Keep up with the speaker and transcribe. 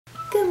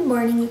Good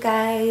morning, you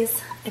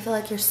guys. I feel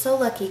like you're so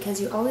lucky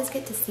because you always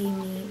get to see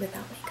me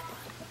without makeup on.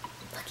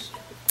 Lucky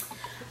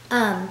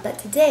you. But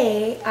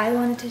today I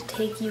wanted to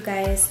take you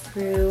guys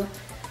through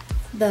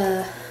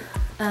the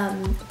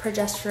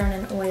progesterone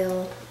and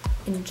oil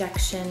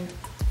injection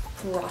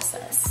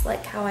process,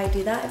 like how I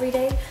do that every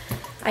day.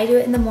 I do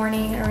it in the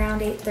morning around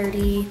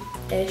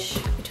 8:30-ish,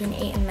 between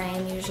 8 and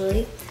 9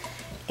 usually.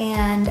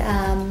 And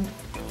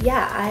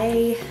yeah,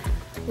 I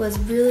was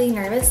really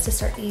nervous to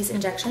start these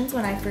injections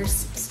when I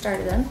first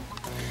started them.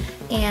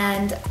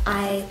 And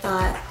I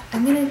thought,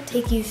 I'm gonna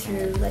take you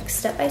through like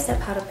step by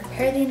step how to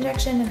prepare the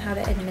injection and how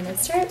to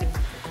administer it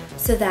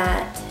so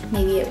that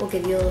maybe it will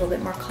give you a little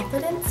bit more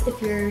confidence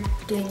if you're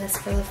doing this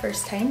for the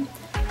first time.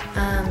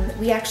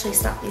 We actually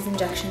stop these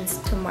injections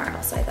tomorrow,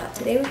 so I thought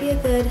today would be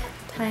a good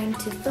time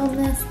to film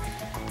this,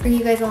 bring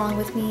you guys along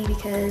with me,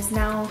 because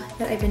now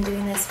that I've been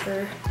doing this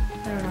for,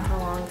 I don't know how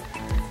long,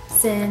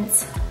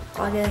 since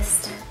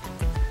August,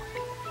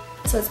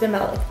 so it's been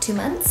about like 2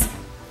 months.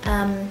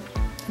 I'm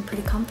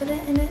pretty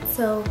confident in it,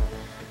 so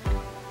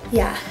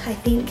yeah, I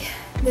think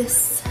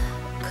this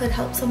could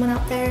help someone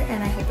out there,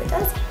 and I hope it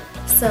does.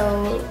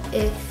 So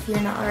if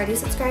you're not already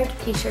subscribed,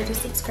 be sure to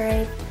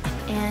subscribe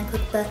and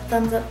click the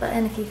thumbs up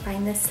button if you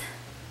find this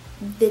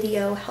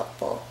video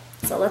helpful.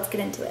 So let's get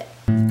into it.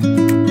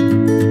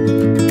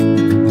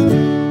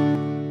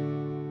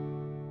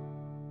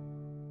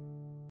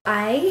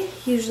 I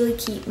usually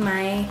keep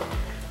my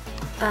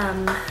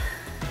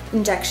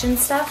injection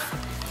stuff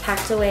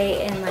packed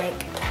away in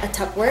like a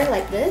Tupperware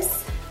like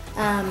this.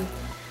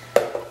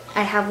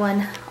 I have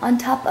one on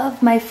top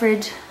of my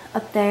fridge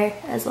up there,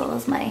 as well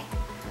as my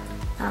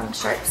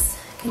Sharps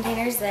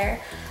containers there.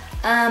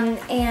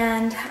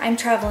 And I'm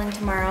traveling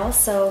tomorrow,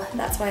 so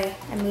that's why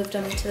I moved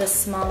them to the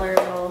smaller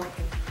little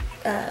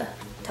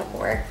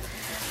Tupperware.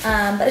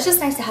 But it's just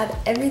nice to have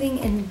everything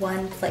in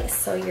one place.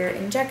 So your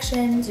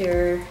injections,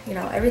 your,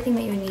 everything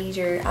that you need,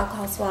 your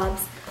alcohol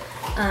swabs,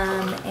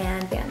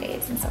 and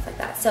Band-Aids and stuff like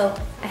that. So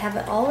I have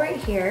it all right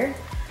here.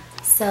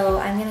 So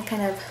I'm gonna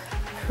kind of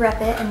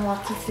prep it and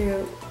walk you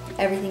through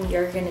everything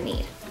you're gonna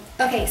need.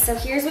 Okay, so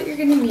here's what you're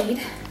gonna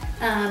need.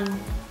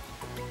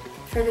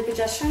 For the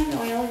progesterone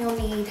oil, you'll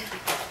need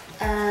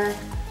a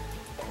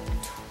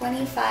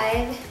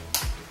 25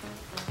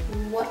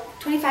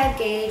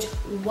 gauge,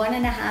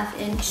 1.5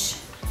 inch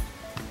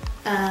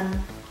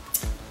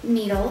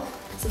needle.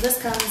 So this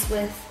comes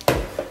with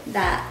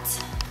that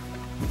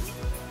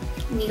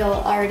needle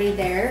already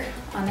there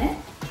on it.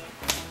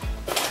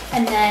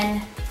 And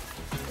then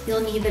you'll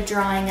need the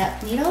drawing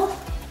up needle,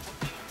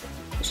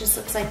 which just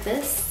looks like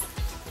this.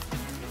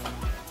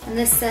 And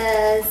this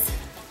says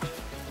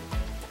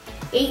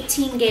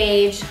 18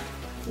 gauge,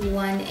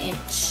 1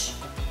 inch.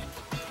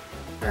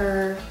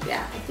 Or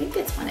yeah, I think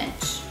it's 1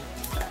 inch.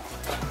 But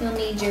you'll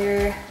need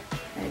your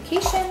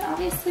medication,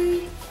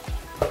 obviously.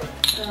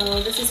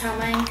 So this is how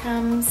mine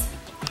comes.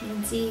 You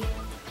can see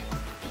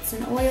it's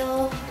an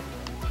oil.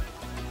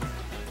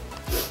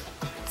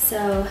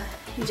 So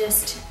you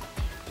just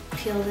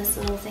peel this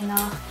little thing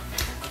off.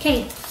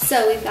 Okay,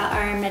 so we've got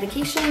our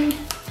medication,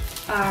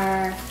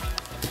 our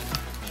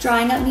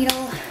drawing up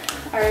needle,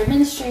 our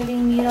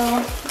administrating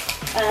needle.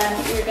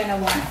 You're gonna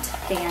want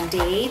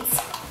Band-Aids,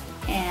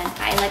 and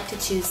I like to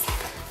choose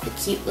the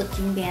cute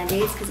looking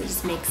Band-Aids because it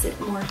just makes it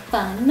more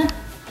fun.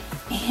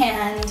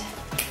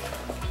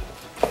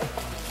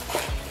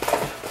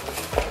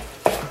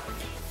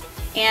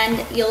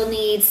 And you'll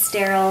need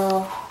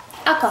sterile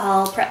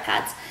alcohol prep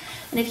pads.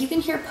 And if you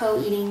can hear Poe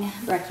eating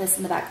breakfast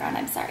in the background,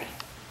 I'm sorry.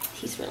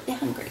 He's really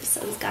hungry,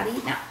 so he's gotta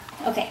eat now.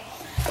 Okay,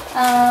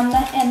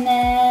 and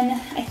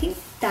then I think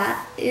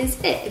that is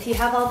it. If you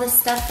have all this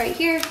stuff right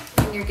here,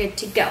 then you're good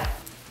to go.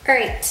 All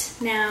right,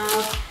 now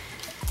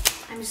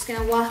I'm just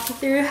gonna walk you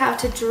through how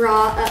to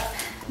draw up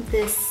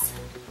this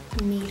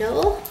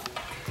needle.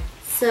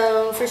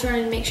 So first we're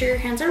gonna make sure your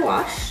hands are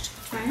washed,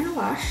 mine are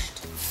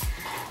washed.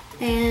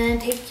 And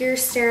take your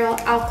sterile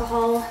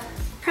alcohol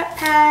prep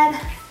pad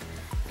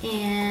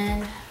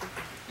and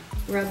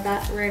rub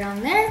that right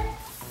on there.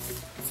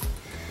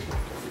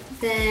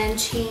 Then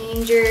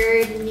change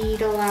your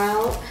needle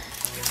out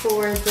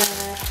for the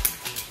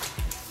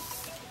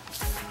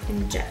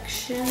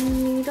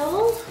injection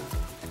needle.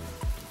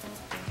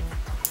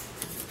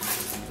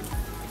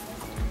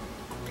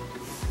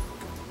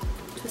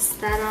 Twist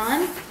that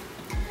on.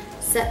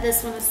 Set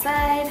this one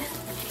aside.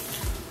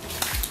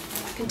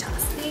 You can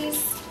toss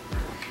these.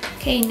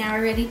 Okay, now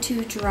we're ready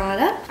to draw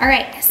it up. All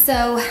right,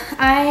 so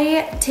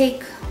I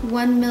take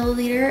 1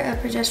 milliliter of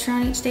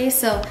progesterone each day,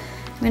 so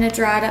I'm gonna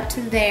draw it up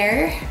to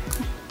there.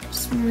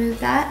 Just remove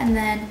that and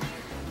then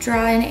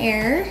draw in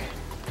air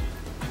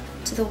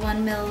to the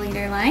 1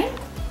 milliliter line.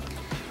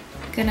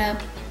 Gonna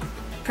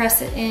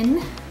press it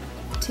in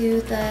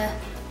to the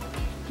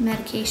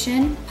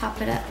medication,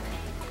 pop it up,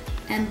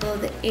 and blow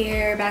the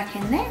air back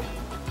in there.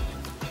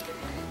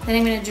 Then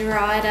I'm gonna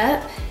draw it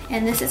up,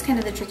 and this is kind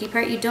of the tricky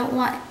part. You don't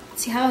want,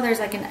 see how there's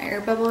like an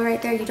air bubble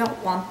right there? You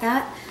don't want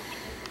that.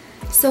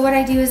 So what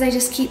I do is I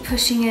just keep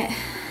pushing it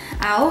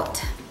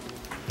out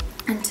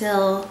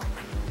until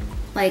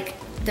like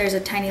there's a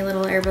tiny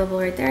little air bubble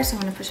right there, so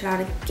I'm gonna push it out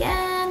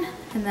again,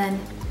 and then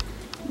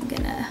I'm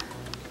gonna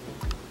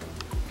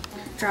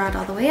draw it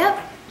all the way up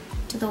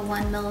to the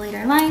 1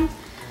 milliliter line,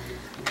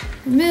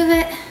 remove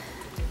it,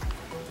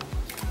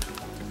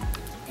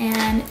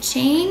 and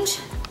change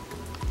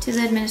to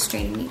the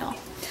administrating needle.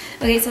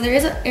 Okay, so there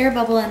is an air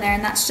bubble in there,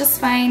 and that's just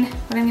fine.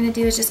 What I'm gonna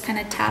do is just kind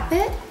of tap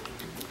it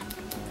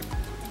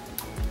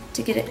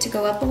to get it to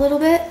go up a little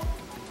bit.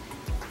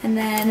 And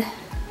then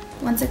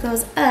once it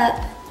goes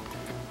up,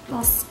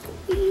 I'll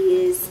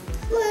squeeze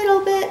a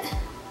little bit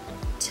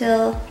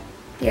till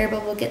the air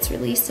bubble gets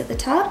released at the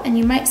top, and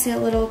you might see a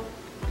little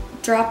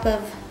drop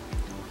of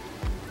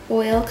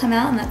oil come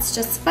out, and that's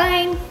just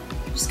fine.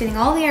 Just getting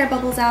all the air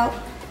bubbles out,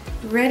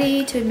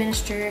 ready to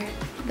administer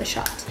the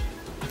shot.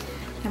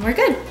 And we're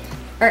good.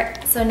 All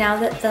right, so now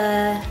that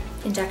the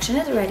injection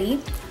is ready,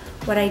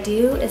 what I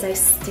do is I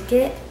stick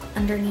it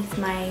underneath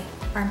my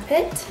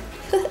armpit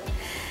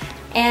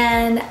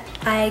and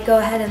I go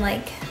ahead and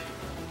like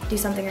do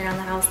something around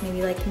the house,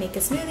 maybe like make a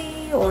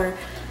smoothie or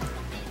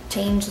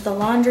change the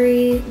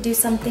laundry, do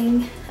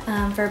something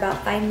for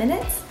about 5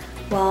 minutes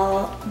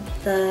while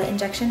the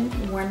injection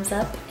warms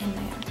up in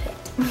my armpit.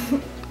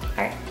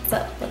 All right,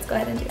 so let's go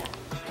ahead and do that.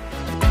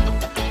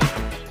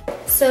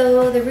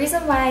 So the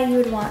reason why you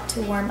would want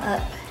to warm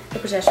up the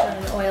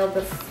progesterone oil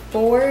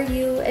before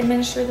you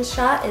administer the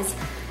shot is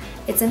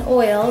it's an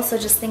oil, so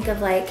just think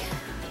of like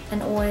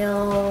an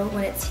oil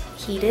when it's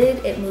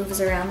heated, it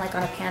moves around like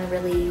on a pan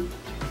really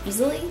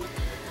easily.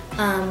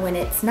 When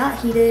it's not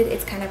heated,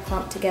 it's kind of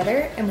clumped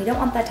together, and we don't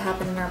want that to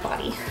happen in our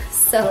body.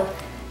 So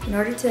in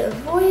order to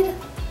avoid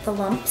the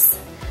lumps,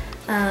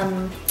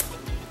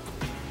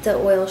 the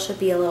oil should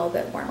be a little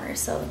bit warmer,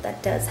 so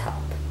that does help.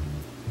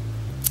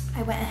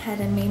 I went ahead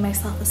and made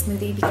myself a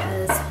smoothie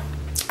because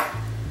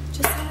it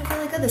just sounded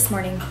really good this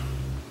morning.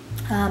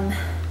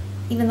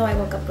 Even though I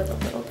woke up with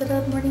a little bit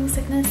of morning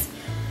sickness,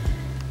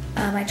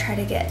 I try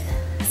to get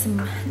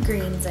some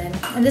greens in.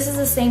 And this is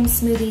the same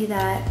smoothie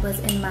that was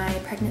in my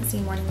pregnancy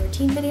morning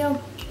routine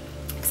video,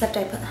 except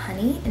I put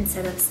honey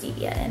instead of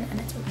stevia in, and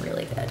it's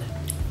really good.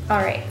 All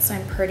right, so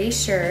I'm pretty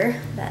sure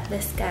that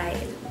this guy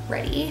is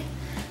ready.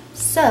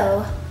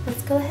 So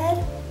let's go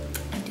ahead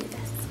and do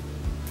this.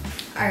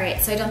 All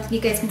right, so I don't think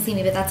you guys can see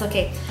me, but that's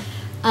okay.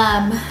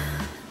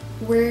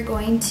 We're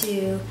going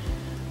to,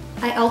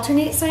 I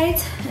alternate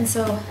sides, and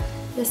so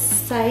this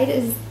side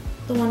is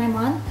the one I'm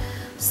on.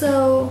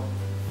 So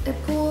I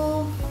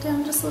pull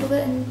down just a little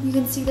bit, and you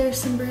can see there's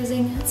some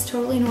bruising. It's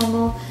totally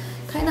normal.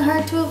 Kind of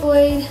hard to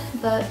avoid,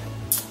 but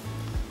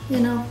you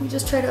know, we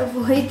just try to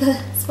avoid the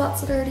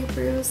spots that are already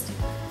bruised.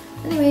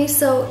 Anyway,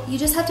 so you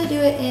just have to do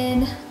it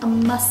in a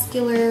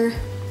muscular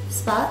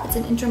spot. It's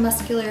an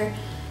intramuscular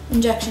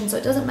injection, so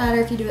it doesn't matter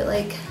if you do it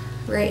like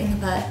right in the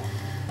butt.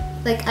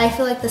 Like I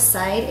feel like the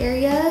side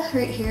area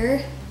right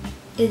here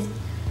is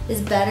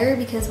better,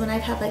 because when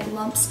I've had like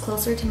lumps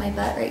closer to my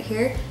butt right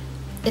here,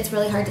 it's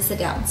really hard to sit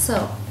down.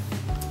 So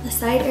the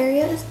side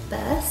area is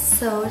best.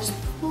 So just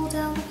pull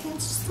down the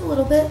pants just a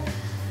little bit,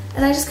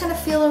 and I just kind of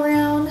feel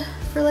around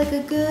for like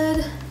a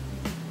good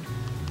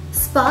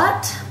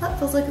spot. That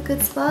feels like a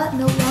good spot,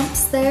 no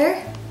lumps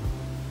there.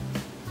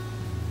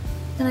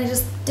 And I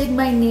just dig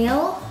my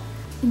nail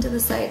into the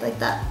side like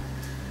that,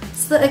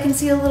 so that I can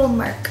see a little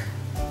mark.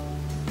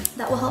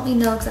 That will help me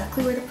know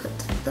exactly where to put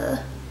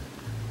the,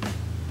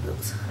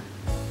 oops.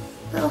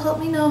 That'll help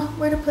me know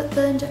where to put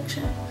the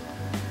injection.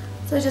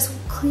 So I just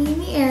clean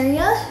the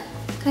area,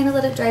 kind of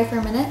let it dry for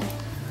a minute.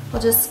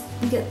 I'll just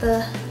get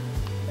the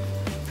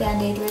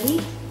Band-Aid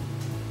ready.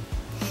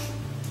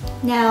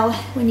 Now,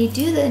 when you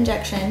do the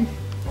injection,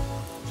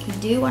 you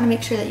do want to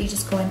make sure that you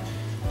just go in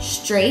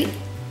straight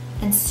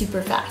and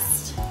super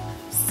fast.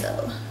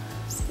 So,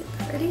 let's get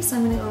that ready. So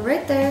I'm going to go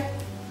right there,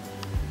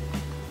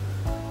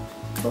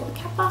 pull the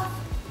cap off,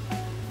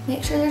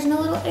 make sure there's no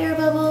little air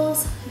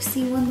bubbles. I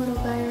see one little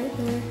guy right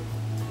there.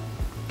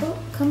 Oh,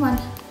 come on.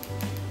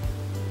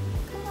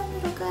 Come on,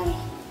 little guy.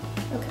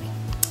 Okay.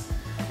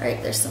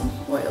 Alright, there's some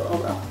oil,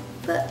 although.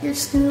 But you're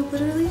just going to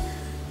literally,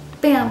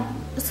 bam,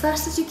 as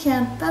fast as you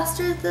can.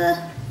 Faster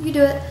you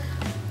do it,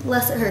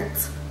 less it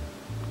hurts.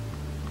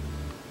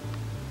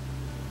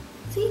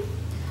 See?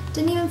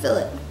 Didn't even feel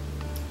it.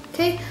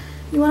 Okay,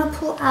 you want to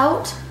pull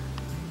out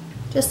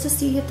just to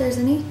see if there's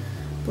any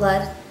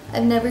blood.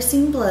 I've never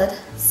seen blood,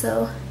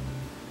 so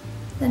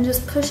then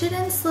just push it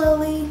in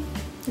slowly.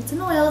 It's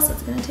an oil, so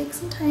it's going to take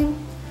some time.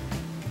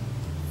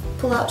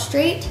 Pull out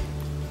straight.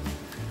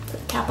 Put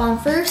the cap on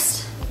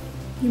first.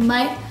 You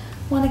might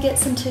want to get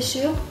some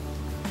tissue,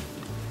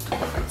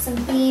 some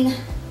clean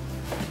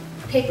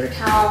paper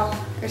towel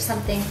or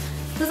something.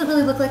 It doesn't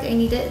really look like I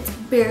need it.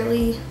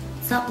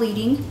 It's not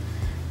bleeding,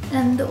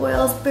 and the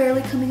oil is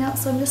barely coming out,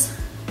 so I'm just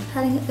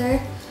patting it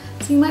there.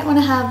 So you might want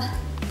to have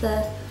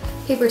the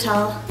paper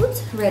towel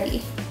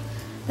ready.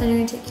 Then you're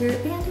going to take your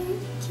Band-Aid,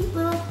 cute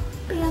little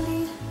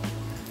Band-Aid,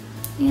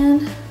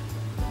 and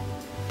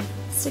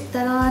stick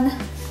that on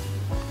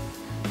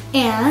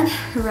and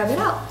rub it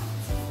out.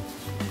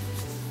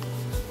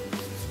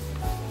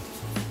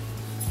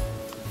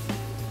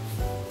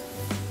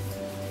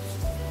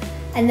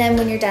 And then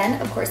when you're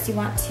done, of course, you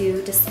want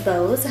to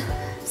dispose.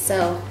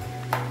 So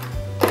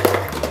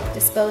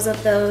dispose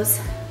of those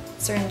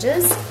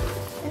syringes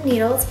and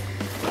needles.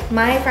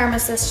 My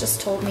pharmacist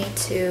just told me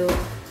to,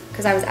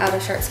 because I was out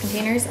of Sharps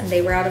containers and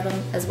they were out of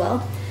them as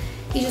well,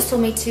 he just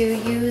told me to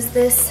use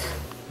this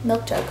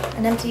milk jug,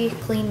 an empty,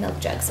 clean milk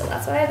jug. So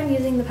that's what I've been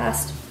using the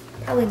past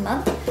probably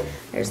month.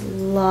 There's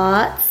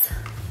lots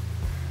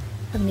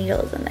of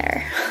needles in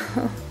there.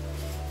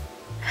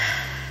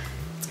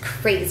 It's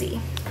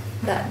crazy,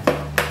 but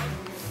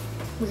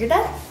we're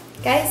done.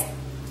 Guys,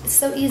 it's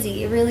so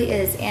easy, it really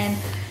is. And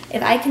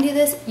if I can do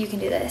this, you can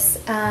do this.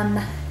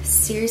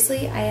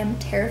 Seriously, I am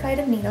terrified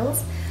of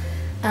needles.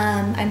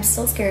 I'm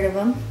still scared of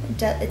them.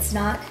 It's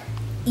not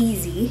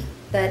easy,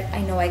 but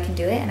I know I can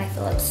do it, and I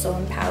feel like so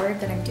empowered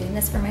that I'm doing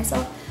this for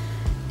myself.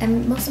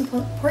 And most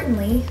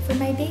importantly, for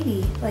my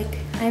baby. Like,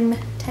 I'm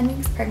 10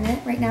 weeks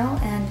pregnant right now,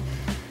 and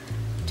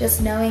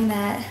just knowing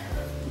that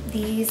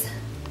these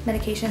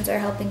medications are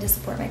helping to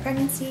support my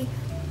pregnancy,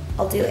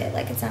 I'll do it.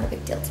 Like, it's not a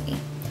big deal to me.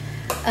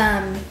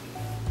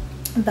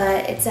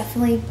 But it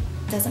definitely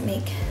doesn't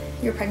make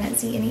your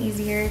pregnancy any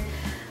easier.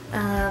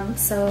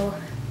 So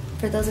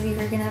for those of you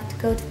who are gonna have to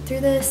go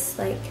through this,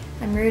 like,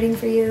 I'm rooting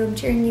for you, I'm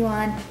cheering you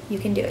on. You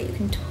can do it, you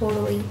can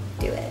totally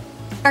do it.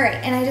 All right,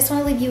 and I just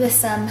wanna leave you with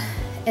some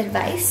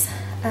advice.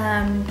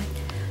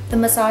 The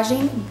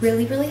massaging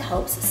really, really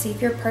helps. See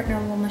if your partner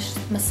will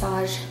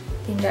massage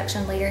the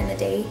injection later in the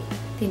day,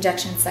 the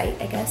injection site,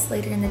 I guess,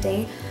 later in the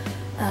day.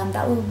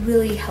 That will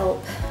really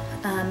help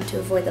to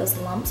avoid those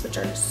lumps, which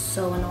are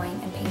so annoying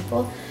and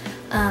painful.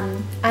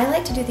 I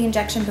like to do the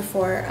injection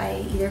before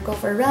I either go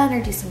for a run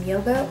or do some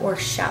yoga or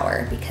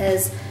shower,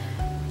 because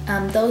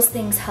those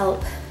things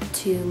help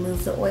to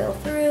move the oil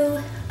through.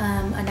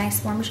 A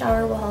nice warm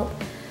shower will help,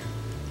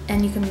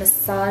 and you can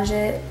massage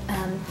it.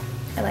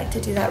 I like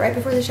to do that right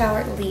before the shower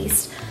at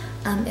least.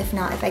 If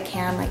not, if I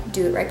can, like,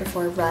 do it right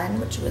before a run,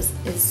 which is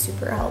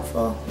super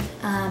helpful.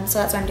 So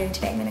that's what I'm doing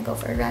today. I'm gonna go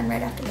for a run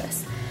right after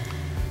this.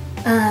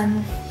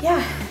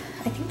 Yeah,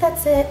 I think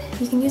that's it.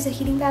 You can use a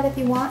heating pad if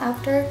you want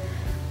after.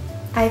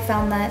 I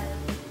found that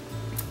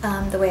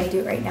the way I do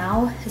it right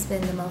now has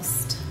been the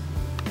most,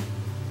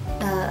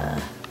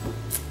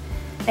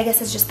 I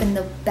guess it's just been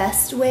the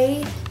best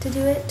way to do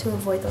it, to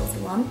avoid those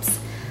lumps.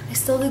 I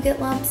still do get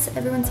lumps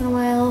every once in a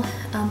while.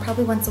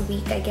 Probably once a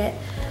week I get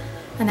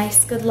a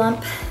nice good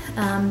lump,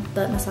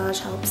 but massage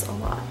helps a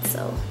lot.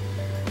 So,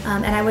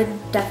 and I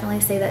would definitely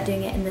say that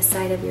doing it in the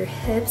side of your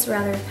hips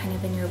rather kind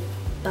of in your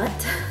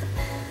butt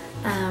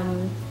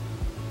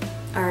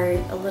are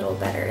a little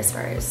better as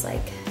far as,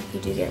 like, if you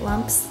do get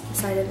lumps, the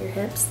side of your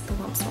hips, the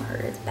lumps don't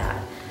hurt as bad,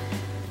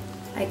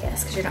 I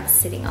guess, because you're not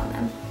sitting on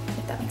them,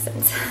 if that makes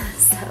sense.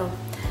 So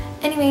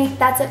anyway,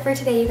 that's it for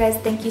today, you guys.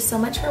 Thank you so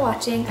much for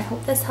watching. I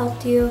hope this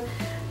helped you.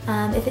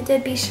 If it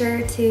did, be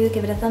sure to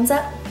give it a thumbs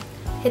up,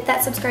 hit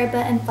that subscribe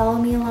button, follow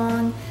me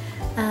along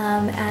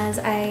as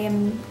I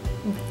am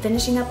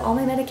finishing up all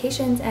my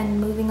medications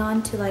and moving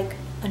on to, like,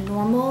 a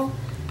normal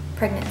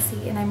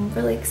pregnancy, and I'm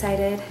really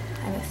excited.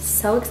 I'm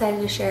so excited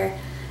to share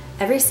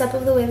every step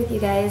of the way with you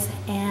guys,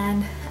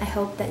 and I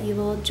hope that you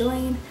will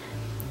join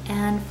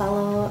and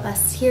follow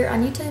us here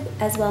on YouTube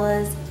as well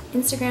as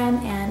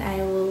Instagram, and I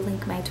will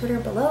link my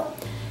Twitter below,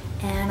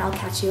 and I'll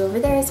catch you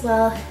over there as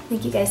well.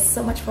 Thank you guys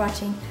so much for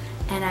watching,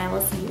 and I will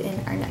see you in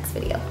our next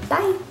video.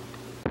 Bye!